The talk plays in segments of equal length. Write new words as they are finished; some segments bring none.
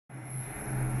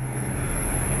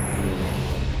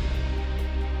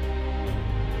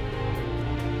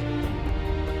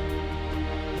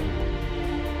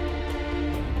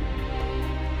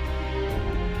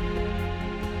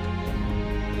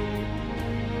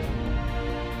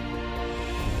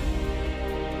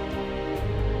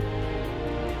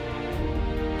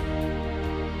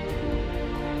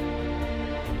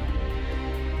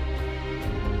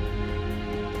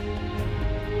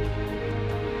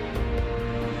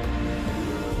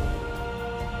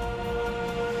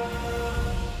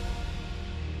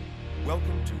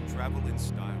Welcome to Travel in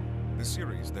Style, the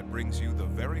series that brings you the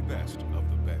very best of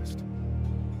the best.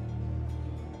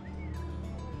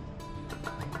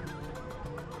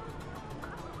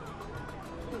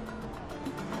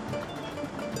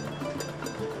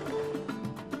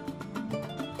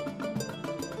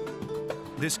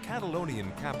 This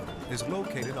Catalonian capital is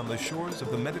located on the shores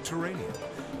of the Mediterranean,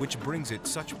 which brings it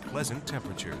such pleasant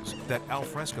temperatures that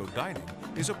alfresco dining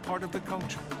is a part of the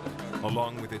culture,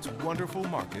 along with its wonderful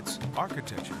markets,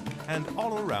 architecture, and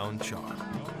all-around charm.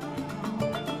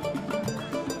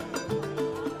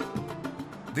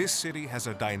 This city has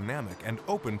a dynamic and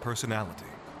open personality,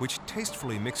 which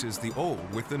tastefully mixes the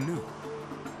old with the new.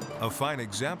 A fine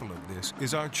example of this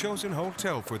is our chosen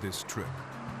hotel for this trip,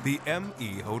 the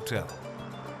ME Hotel.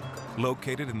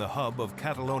 Located in the hub of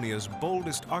Catalonia's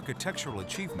boldest architectural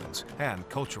achievements and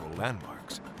cultural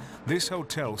landmarks, this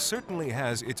hotel certainly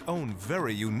has its own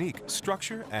very unique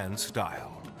structure and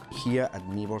style. Here at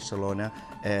ME Barcelona,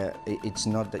 it's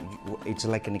not that it's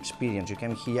like an experience. You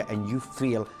come here and you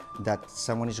feel that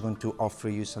someone is going to offer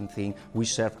you something. We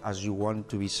serve as you want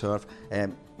to be served.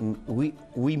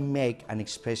 We make an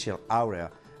special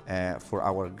aura for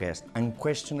our guests.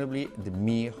 Unquestionably, the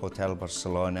ME Hotel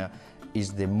Barcelona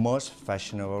is the most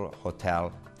fashionable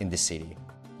hotel in the city.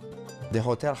 The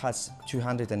hotel has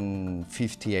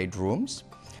 258 rooms.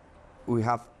 We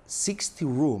have 60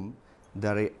 rooms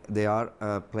that they are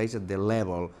placed at the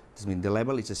level. I mean, the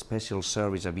level is a special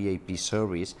service, a VIP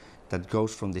service, that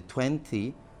goes from the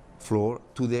 20th floor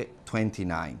to the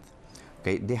 29th.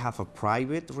 Okay, they have a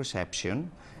private reception,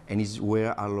 and it's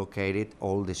where are located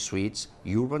all the suites,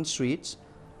 urban suites,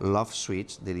 love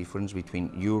suites. The difference between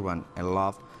urban and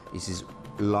love is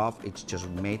love, it's just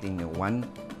made in one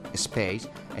space,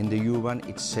 and the urban,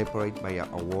 it's separated by a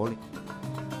wall.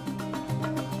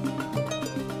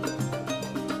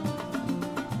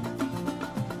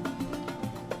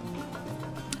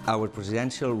 Our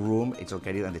presidential room is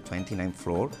located on the 29th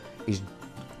floor.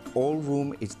 All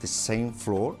room is the same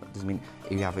floor. This means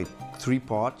you have a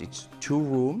three-part, it's 2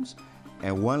 rooms,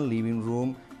 and 1 living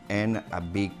room, and a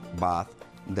big bath.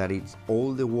 That is,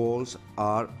 all the walls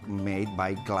are made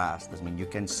by glass. That means you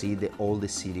can see all the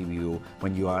city view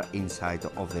when you are inside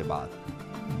of the bath.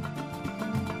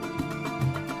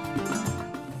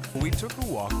 We took a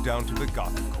walk down to the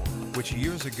Gothic Quarter, which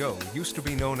years ago used to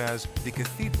be known as the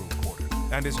Cathedral Quarter,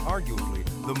 and is arguably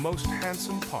the most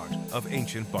handsome part of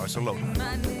ancient Barcelona.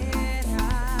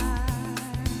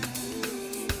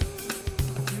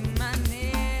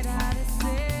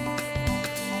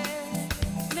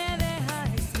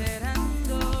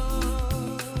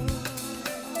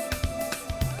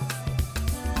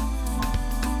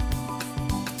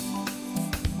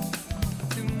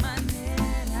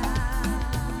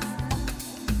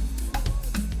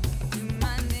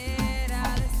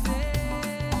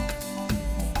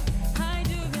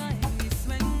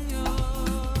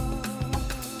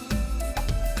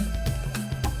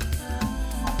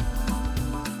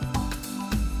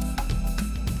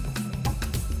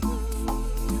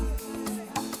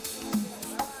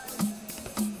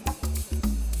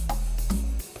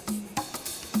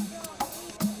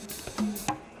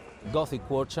 Gothic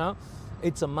Quarter,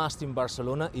 it's a must in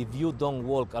Barcelona. If you don't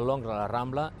walk along La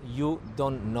Rambla, you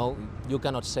don't know, you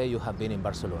cannot say you have been in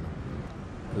Barcelona.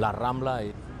 La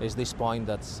Rambla is this point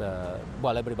that's,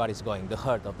 well, everybody's going, the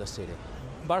heart of the city.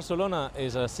 Barcelona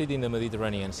is a city in the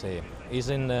Mediterranean Sea. It's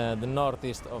in the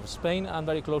northeast of Spain and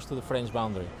very close to the French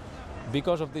boundary.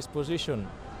 Because of this position,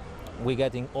 we're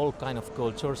getting all kinds of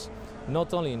cultures,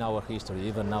 not only in our history,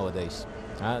 even nowadays.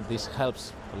 This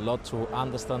helps a lot to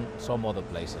understand some other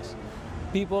places.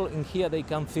 People in here, they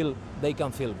can feel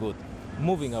good,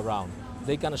 moving around.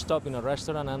 They can stop in a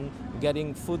restaurant and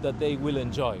getting food that they will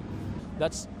enjoy.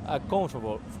 That's a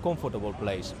comfortable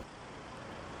place.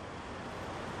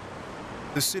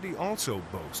 The city also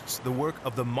boasts the work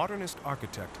of the modernist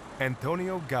architect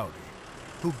Antonio Gaudi,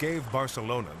 who gave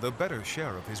Barcelona the better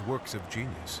share of his works of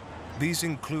genius. These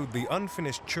include the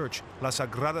unfinished church La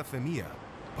Sagrada Familia,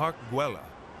 Park Güell,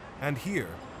 and here,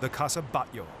 the Casa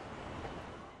Batlló.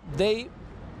 They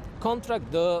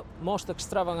contract the most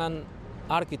extravagant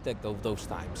architect of those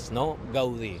times, no?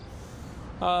 Gaudi.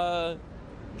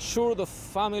 Sure, the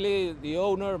family, the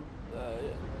owner,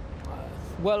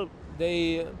 well,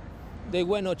 they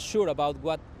were not sure about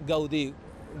what Gaudi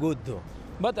would do.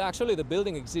 But actually the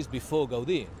building exists before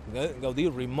Gaudi. Gaudi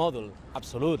remodeled,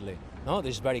 absolutely. No,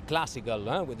 this is very classical.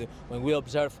 When we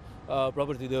observe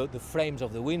properly the frames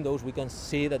of the windows, we can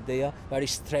see that they are very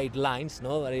straight lines,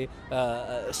 no, very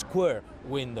square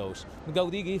windows.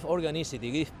 Gaudi gives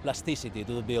organicity, gives plasticity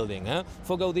to the building.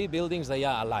 For Gaudi, buildings, they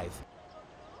are alive.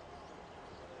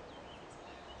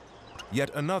 yet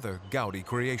another Gaudi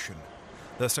creation,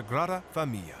 the Sagrada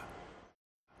Familia.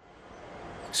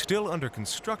 Still under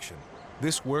construction,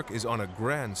 this work is on a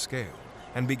grand scale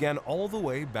and began all the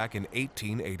way back in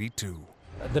 1882.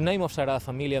 The name of Sagrada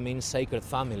Familia means Sacred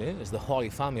Family, it's the Holy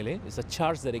Family. It's a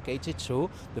church dedicated to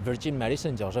the Virgin Mary,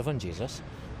 St. Joseph and Jesus.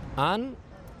 And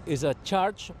is a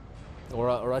church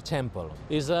or a temple.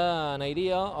 It's an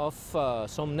idea of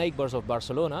some neighbors of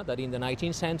Barcelona that in the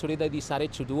 19th century they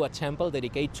decided to do a temple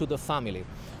dedicated to the family.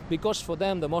 Because for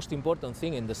them the most important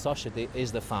thing in the society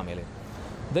is the family.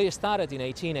 They started in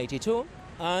 1882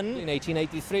 and in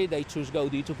 1883 they chose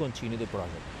Gaudi to continue the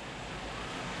project.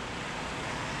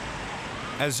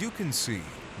 As you can see,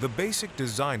 the basic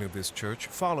design of this church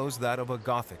follows that of a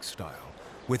Gothic style,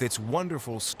 with its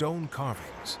wonderful stone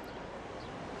carvings.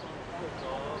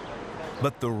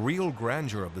 But the real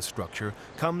grandeur of the structure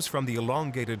comes from the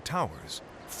elongated towers,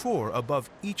 4 above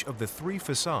each of the 3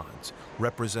 facades,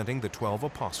 representing the 12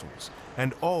 apostles,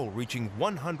 and all reaching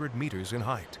 100 meters in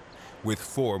height, with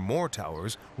 4 more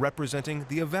towers representing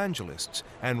the evangelists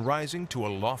and rising to a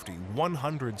lofty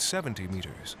 170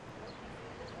 meters.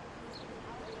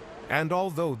 And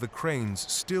although the cranes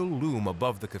still loom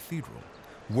above the cathedral,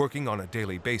 working on a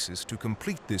daily basis to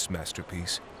complete this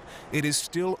masterpiece, it is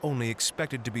still only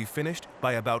expected to be finished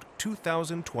by about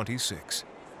 2026.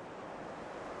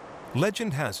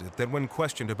 Legend has it that when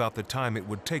questioned about the time it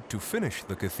would take to finish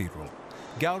the cathedral,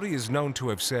 Gaudi is known to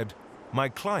have said, "My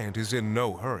client is in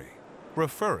no hurry,"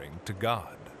 referring to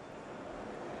God.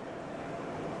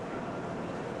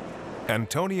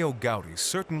 Antonio Gaudi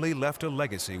certainly left a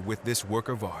legacy with this work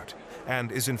of art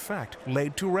and is in fact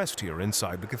laid to rest here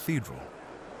inside the cathedral.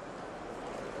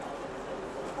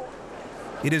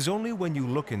 It is only when you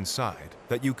look inside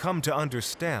that you come to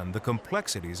understand the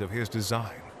complexities of his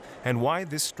design and why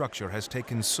this structure has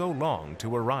taken so long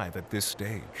to arrive at this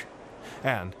stage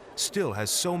and still has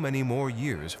so many more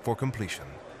years for completion.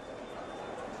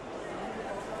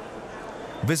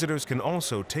 Visitors can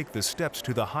also take the steps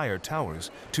to the higher towers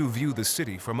to view the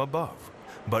city from above.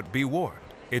 But be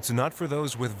warned, it's not for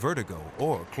those with vertigo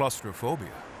or claustrophobia.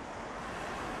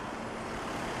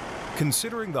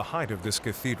 Considering the height of this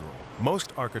cathedral,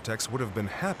 most architects would have been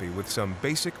happy with some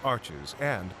basic arches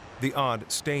and the odd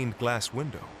stained glass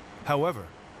window. However,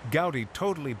 Gaudi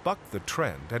totally bucked the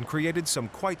trend and created some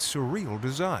quite surreal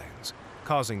designs,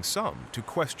 causing some to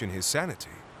question his sanity.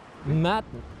 Mad?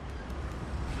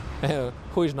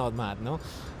 Who is not mad, no?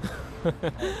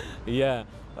 Yeah.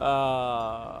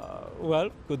 Well,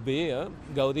 could be.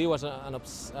 Gaudi was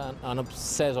an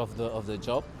obsessed of the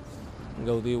job.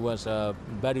 Gaudi was a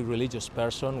very religious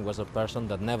person, was a person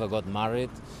that never got married,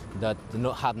 that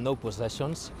had no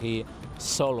possessions. He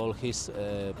sold all his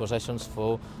possessions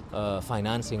for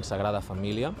financing Sagrada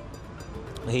Familia.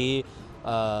 He,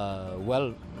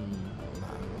 well,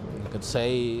 you could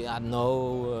say, had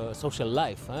no social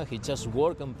life. He just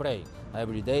worked and prayed.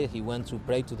 Every day he went to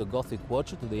pray to the Gothic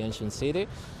watch, to the ancient city,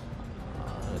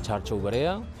 Church over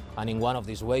there, and in one of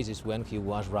these ways is when he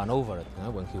was run over,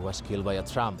 when he was killed by a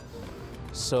tram.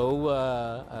 So,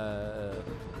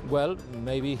 well,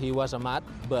 maybe he was a mad,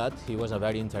 but he was a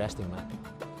very interesting man.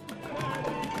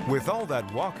 With all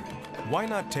that walking, why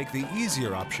not take the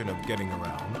easier option of getting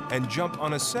around and jump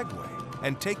on a Segway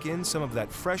and take in some of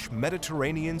that fresh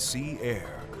Mediterranean sea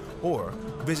air, or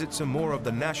visit some more of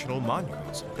the national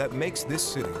monuments that makes this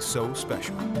city so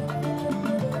special.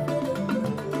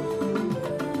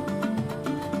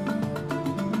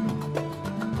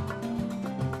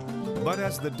 But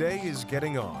as the day is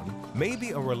getting on,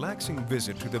 maybe a relaxing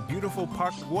visit to the beautiful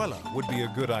Park Güell would be a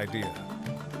good idea.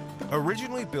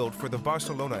 Originally built for the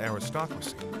Barcelona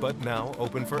aristocracy, but now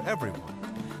open for everyone,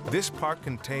 this park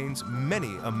contains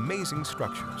many amazing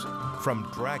structures, from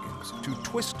dragons to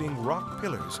twisting rock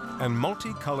pillars and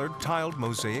multicolored tiled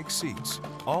mosaic seats,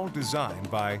 all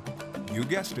designed by, you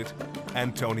guessed it,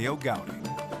 Antonio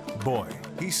Gaudi. Boy,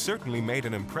 he certainly made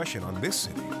an impression on this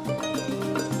city.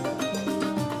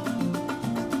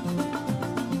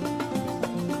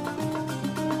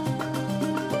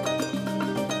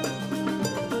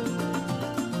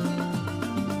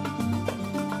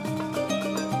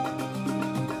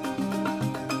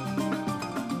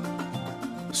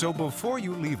 So before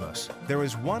you leave us, there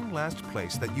is one last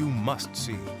place that you must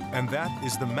see, and that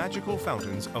is the magical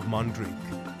fountains of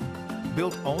Montjuïc.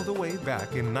 Built all the way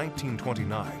back in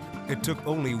 1929, it took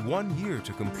only 1 year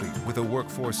to complete with a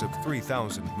workforce of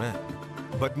 3,000 men.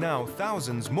 But now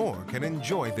thousands more can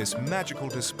enjoy this magical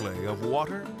display of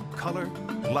water, color,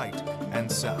 light,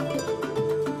 and sound.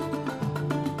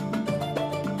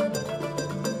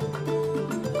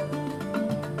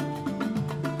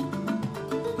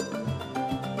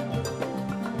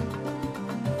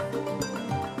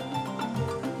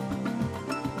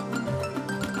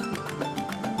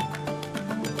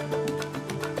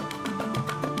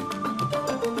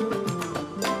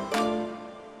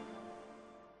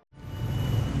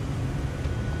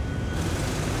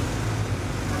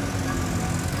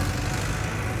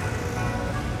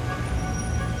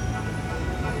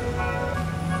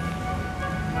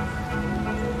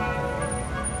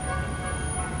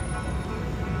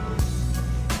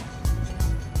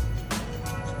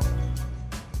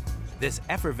 This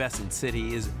effervescent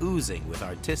city is oozing with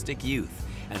artistic youth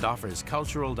and offers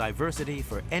cultural diversity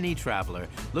for any traveler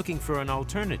looking for an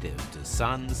alternative to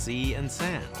sun, sea, and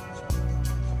sand.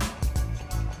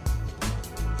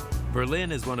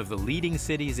 Berlin is one of the leading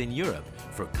cities in Europe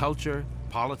for culture,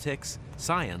 politics,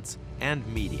 science, and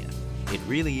media. It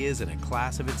really is in a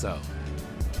class of its own.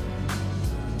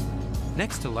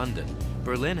 Next to London,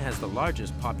 Berlin has the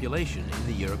largest population in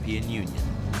the European Union,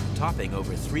 topping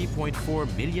over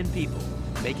 3.4 million people,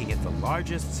 making it the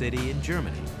largest city in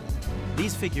Germany.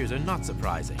 These figures are not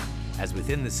surprising, as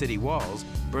within the city walls,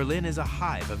 Berlin is a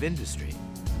hive of industry.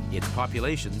 Its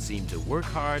population seem to work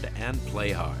hard and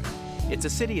play hard. It's a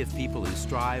city of people who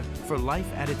strive for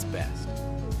life at its best.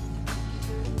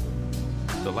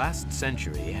 The last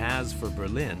century has, for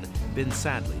Berlin, been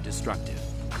sadly destructive.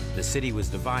 The city was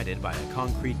divided by a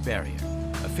concrete barrier,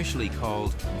 officially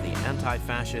called the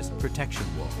Anti-Fascist Protection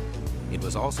Wall. It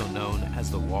was also known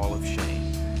as the Wall of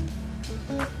Shame.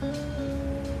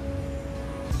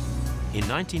 In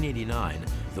 1989,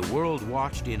 the world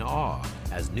watched in awe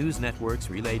as news networks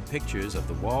relayed pictures of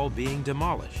the wall being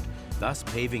demolished, thus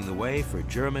paving the way for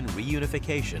German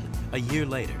reunification a year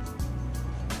later.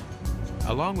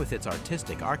 Along with its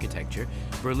artistic architecture,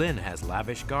 Berlin has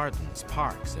lavish gardens,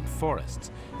 parks, and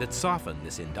forests that soften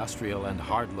this industrial and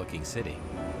hard-looking city.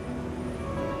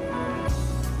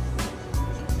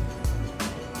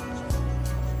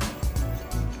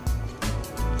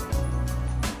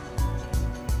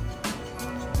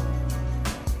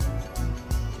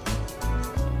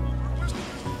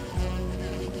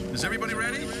 Is everybody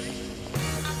ready?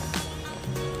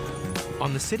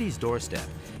 On the city's doorstep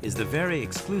is the very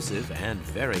exclusive and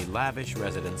very lavish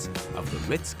residence of the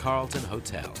Ritz-Carlton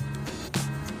Hotel.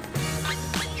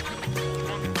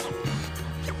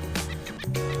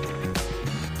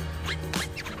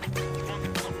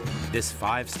 This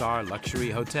five-star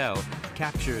luxury hotel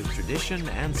captures tradition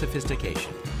and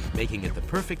sophistication, making it the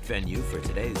perfect venue for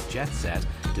today's jet set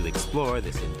to explore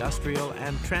this industrial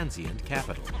and transient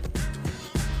capital.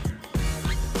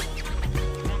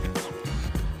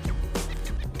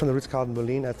 From the Ritz-Carlton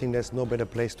Berlin, I think there's no better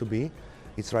place to be.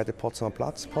 It's right at Potsdamer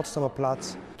Platz. Potsdamer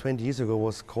Platz 20 years ago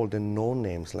was called the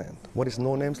no-names land. What is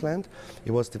no-names land?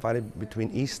 It was divided between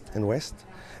east and west.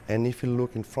 And if you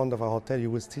look in front of our hotel,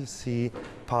 you will still see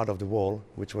part of the wall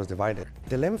which was divided.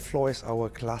 The 11th floor is our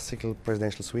classical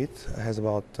presidential suite. It has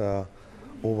about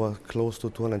over close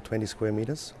to 220 square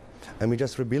meters. And we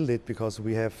just rebuilt it because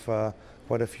we have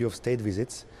quite a few of state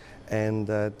visits. And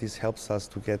this helps us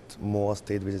to get more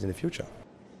state visits in the future.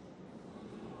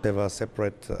 They have a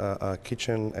separate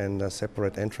kitchen and a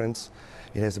separate entrance.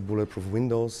 It has bulletproof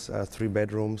windows, 3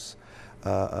 bedrooms,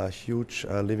 a huge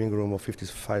living room of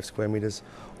 55 square meters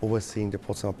overseeing the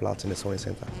Potsdamer Platz in the Sony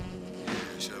Center.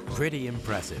 Pretty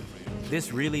impressive.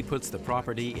 This really puts the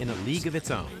property in a league of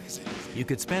its own. You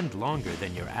could spend longer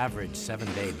than your average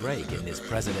 7-day break in this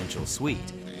presidential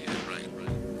suite.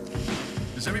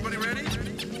 Is everybody ready?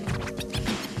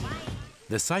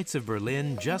 The sights of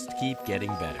Berlin just keep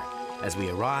getting better as we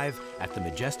arrive at the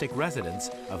majestic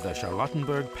residence of the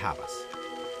Charlottenburg Palace.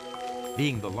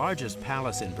 Being the largest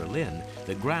palace in Berlin,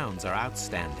 the grounds are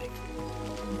outstanding.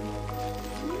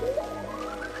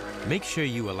 Make sure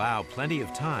you allow plenty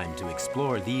of time to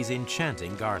explore these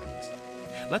enchanting gardens.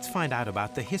 Let's find out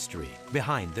about the history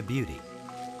behind the beauty.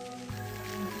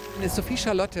 Sophie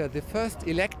Charlotte, the first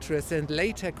electress and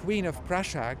later Queen of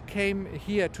Prussia, came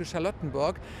here to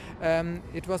Charlottenburg.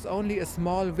 It was only a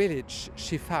small village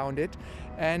she founded,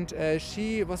 and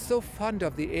she was so fond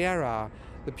of the era,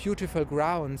 the beautiful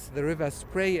grounds, the river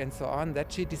Spree and so on,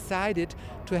 that she decided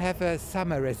to have a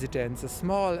summer residence, a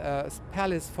small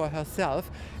palace for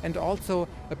herself, and also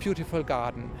a beautiful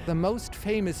garden. The most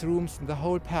famous rooms in the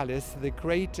whole palace, the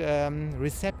great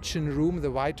reception room, the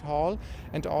White Hall,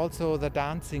 and also the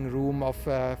dancing room of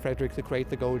Frederick the Great,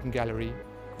 the Golden Gallery.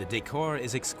 The decor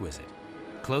is exquisite.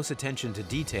 Close attention to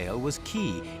detail was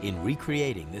key in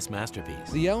recreating this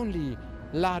masterpiece. The only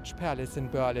large palace in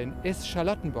Berlin is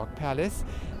Charlottenburg Palace.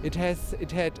 It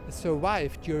had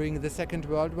survived during the Second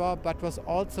World War, but was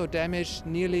also damaged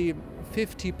nearly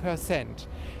 50%.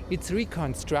 It's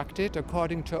reconstructed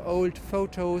according to old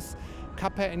photos,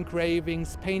 copper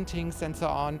engravings, paintings and so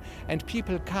on, and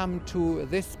people come to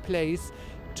this place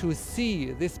to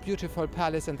see this beautiful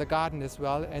palace and the garden as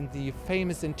well, and the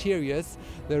famous interiors,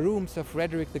 the rooms of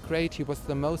Frederick the Great. He was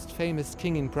the most famous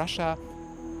king in Prussia.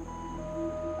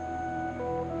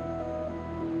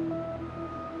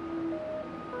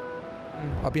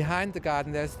 Behind the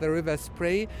garden there's the river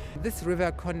Spree. This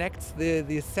river connects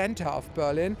the center of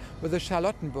Berlin with the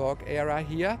Charlottenburg area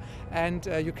here, and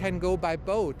you can go by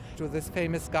boat to this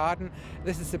famous garden.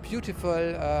 This is a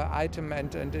beautiful item,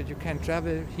 and you can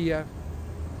travel here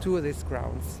to these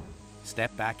grounds.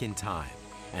 Step back in time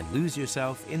and lose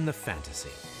yourself in the fantasy.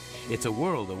 It's a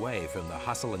world away from the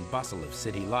hustle and bustle of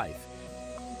city life.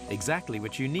 Exactly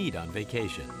what you need on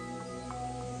vacation.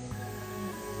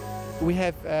 We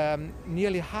have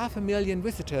nearly 500,000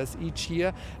 visitors each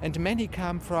year, and many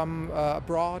come from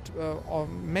abroad, or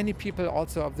many people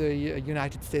also of the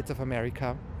United States of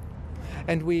America.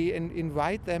 And we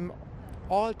invite them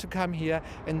all to come here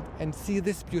and see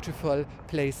this beautiful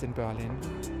place in Berlin.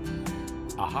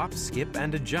 A hop, skip,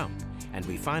 and a jump, and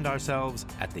we find ourselves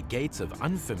at the gates of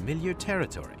unfamiliar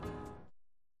territory.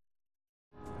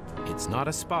 It's not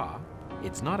a spa,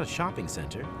 it's not a shopping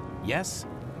center. Yes,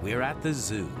 we're at the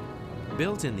zoo.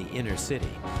 Built in the inner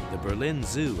city, the Berlin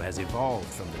Zoo has evolved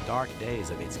from the dark days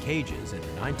of its cages in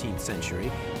the 19th century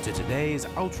to today's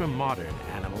ultra-modern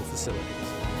animal facilities.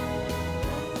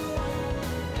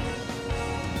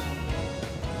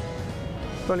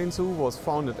 Berlin Zoo was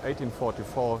founded in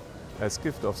 1844 as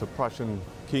gift of the Prussian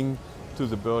king to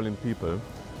the Berlin people.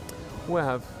 We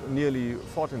have nearly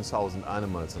 14,000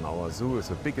 animals in our zoo. It's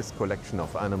the biggest collection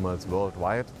of animals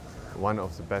worldwide. One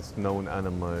of the best known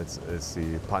animals is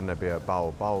the panda bear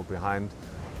Bao Bao behind,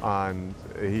 and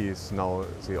he is now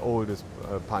the oldest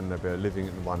panda bear living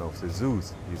in one of the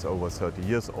zoos. He's over 30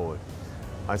 years old.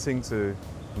 I think the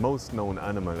most known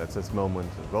animal at this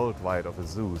moment worldwide of the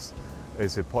zoos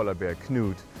is the polar bear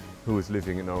Knut, who is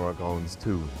living in our grounds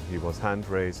too. He was hand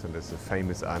raised and is a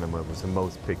famous animal with the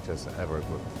most pictures I ever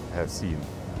have seen.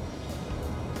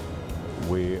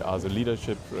 We are the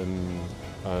leadership in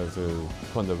the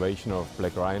conservation of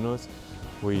black rhinos.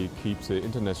 We keep the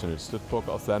international stud book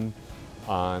of them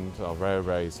and are very,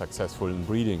 very successful in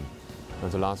breeding. In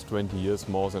the last 20 years,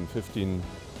 more than 15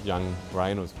 young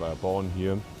rhinos were born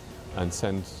here and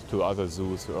sent to other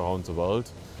zoos around the world.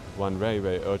 One very,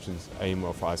 very urgent aim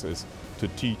of us is to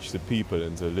teach the people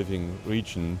in the living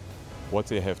region what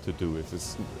they have to do. It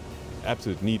is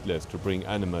absolutely needless to bring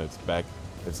animals back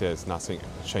if there is nothing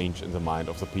changed in the mind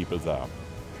of the people there.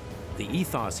 The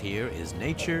ethos here is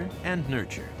nature and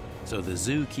nurture, so the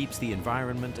zoo keeps the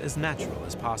environment as natural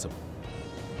as possible.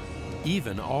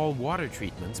 Even all water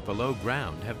treatments below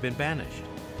ground have been banished.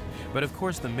 But of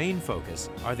course the main focus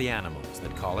are the animals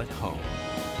that call it home.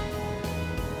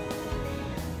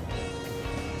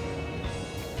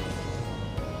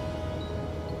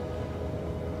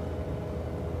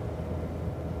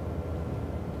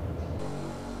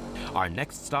 Our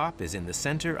next stop is in the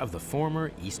center of the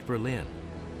former East Berlin.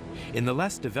 In the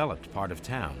less developed part of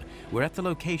town, we're at the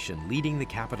location leading the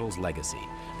capital's legacy,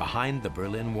 behind the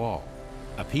Berlin Wall,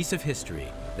 a piece of history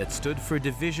that stood for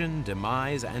division,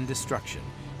 demise, and destruction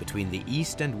between the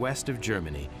east and west of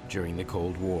Germany during the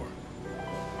Cold War.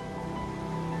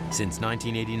 Since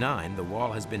 1989, the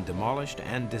wall has been demolished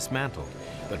and dismantled,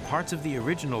 but parts of the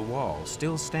original wall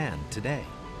still stand today.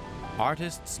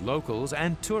 Artists, locals,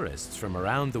 and tourists from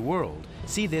around the world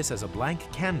see this as a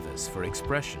blank canvas for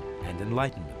expression and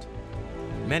enlightenment.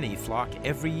 Many flock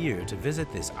every year to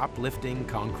visit this uplifting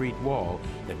concrete wall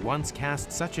that once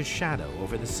cast such a shadow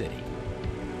over the city.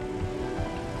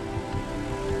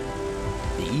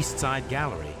 The East Side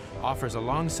Gallery offers a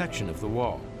long section of the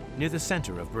wall near the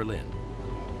center of Berlin.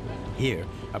 Here,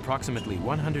 approximately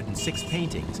 106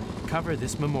 paintings cover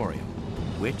this memorial,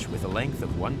 which, with a length of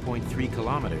 1.3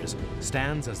 kilometers,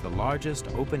 stands as the largest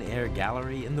open-air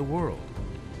gallery in the world.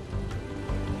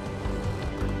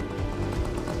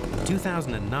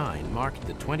 2009 marked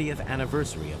the 20th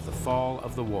anniversary of the fall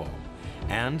of the wall,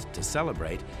 and to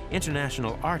celebrate,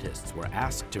 international artists were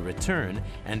asked to return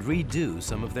and redo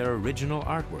some of their original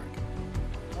artwork.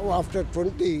 After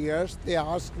 20 years, they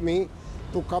asked me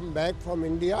to come back from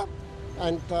India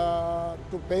and to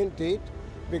paint it,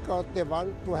 because they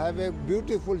want to have a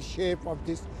beautiful shape of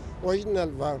this original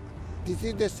work. This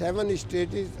is the 7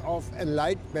 stages of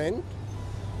enlightenment.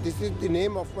 This is the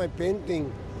name of my painting.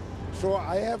 So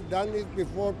I have done it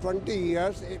before 20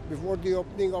 years, before the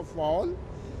opening of wall.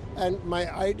 And my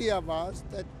idea was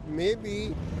that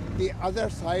maybe the other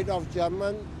side of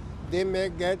German, they may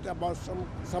get about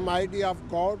some idea of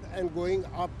God and going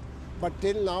up. But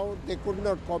till now, they could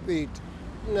not copy it.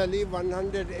 Nearly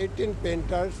 118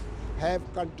 painters have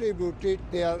contributed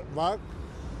their work,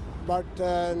 but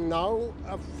now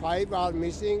 5 are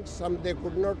missing. Some they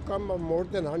could not come, more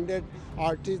than 100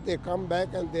 artists, they come back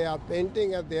and they are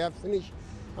painting and they are finished,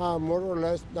 more or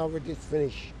less now it is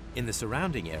finished. In the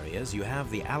surrounding areas, you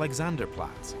have the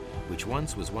Alexanderplatz, which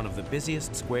once was one of the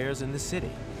busiest squares in the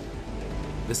city.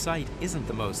 The site isn't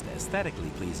the most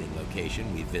aesthetically pleasing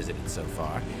location we've visited so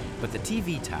far, but the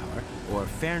TV tower, or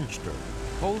Fernsturm,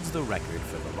 holds the record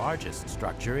for the largest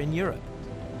structure in Europe.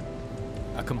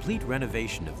 A complete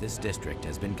renovation of this district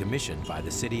has been commissioned by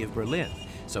the city of Berlin,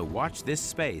 so watch this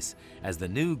space as the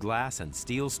new glass and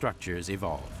steel structures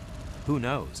evolve. Who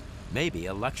knows, maybe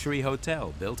a luxury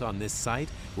hotel built on this site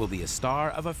will be a star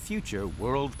of a future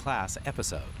world-class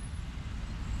episode.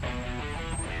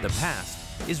 The past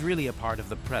is really a part of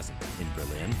the present in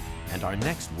Berlin, and our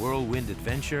next whirlwind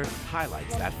adventure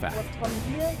highlights that fact. From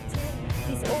here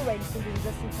to this orange building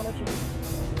just in front of you.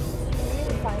 You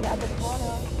really find at the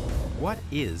corner. What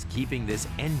is keeping this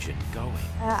engine going?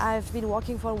 I've been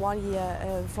working for 1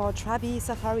 year for Trabi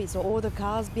Safari, so all the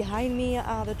cars behind me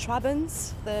are the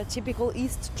Trabants, the typical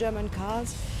East German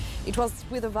cars. It was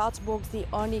with the Wartburg the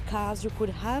only cars you could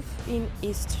have in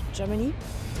East Germany,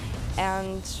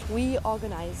 and we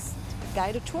organized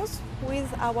guided tours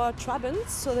with our Trabants.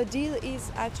 So the deal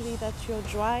is actually that you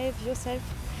drive yourself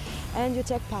and you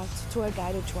take part to a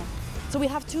guided tour. So we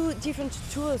have two different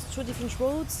tours, two different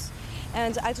roads.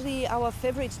 And actually our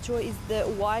favorite tour is the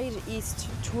Wide East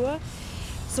tour.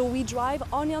 So we drive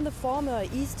only on the former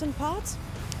eastern part.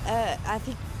 I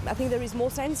think there is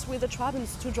more sense with the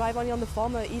Trabants to drive only on the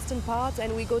former eastern part,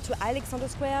 and we go to Alexander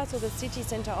Square, so the city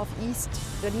center of East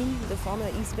Berlin, the former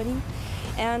East Berlin,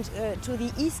 and to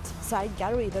the east side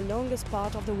gallery, the longest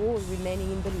part of the wall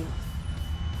remaining in Berlin.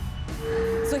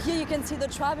 So here you can see the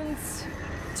Trabants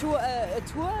tour,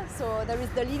 so there is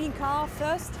the leading car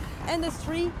first, and the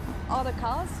three other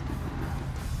cars.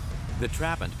 The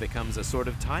Trabant becomes a sort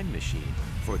of time machine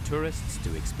for tourists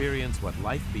to experience what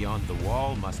life beyond the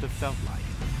wall must have felt like.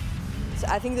 So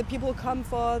I think the people come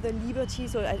for the liberty,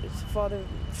 so for the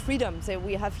freedom. So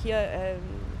we have here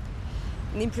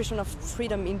an impression of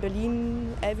freedom in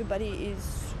Berlin. Everybody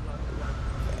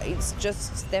it's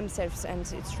just themselves, and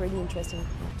it's really interesting.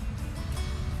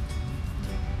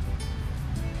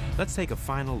 Let's take a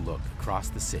final look across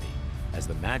the city as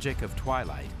the magic of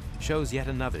twilight shows yet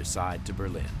another side to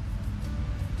Berlin.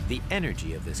 The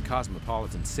energy of this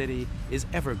cosmopolitan city is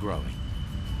ever growing.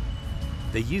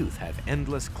 The youth have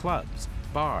endless clubs,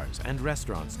 bars, and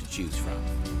restaurants to choose from.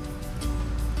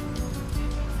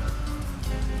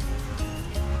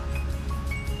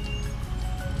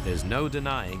 There's no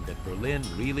denying that Berlin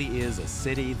really is a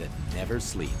city that never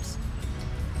sleeps.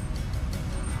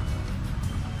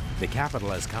 The capital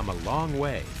has come a long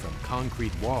way from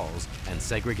concrete walls and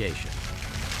segregation.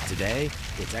 Today,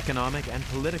 its economic and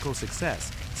political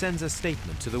success sends a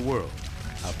statement to the world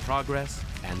of progress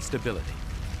and stability.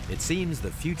 It seems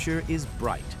the future is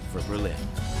bright for Berlin.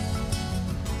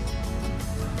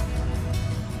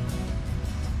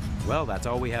 Well, that's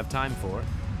all we have time for.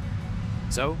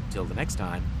 So, till the next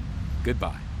time,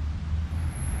 goodbye.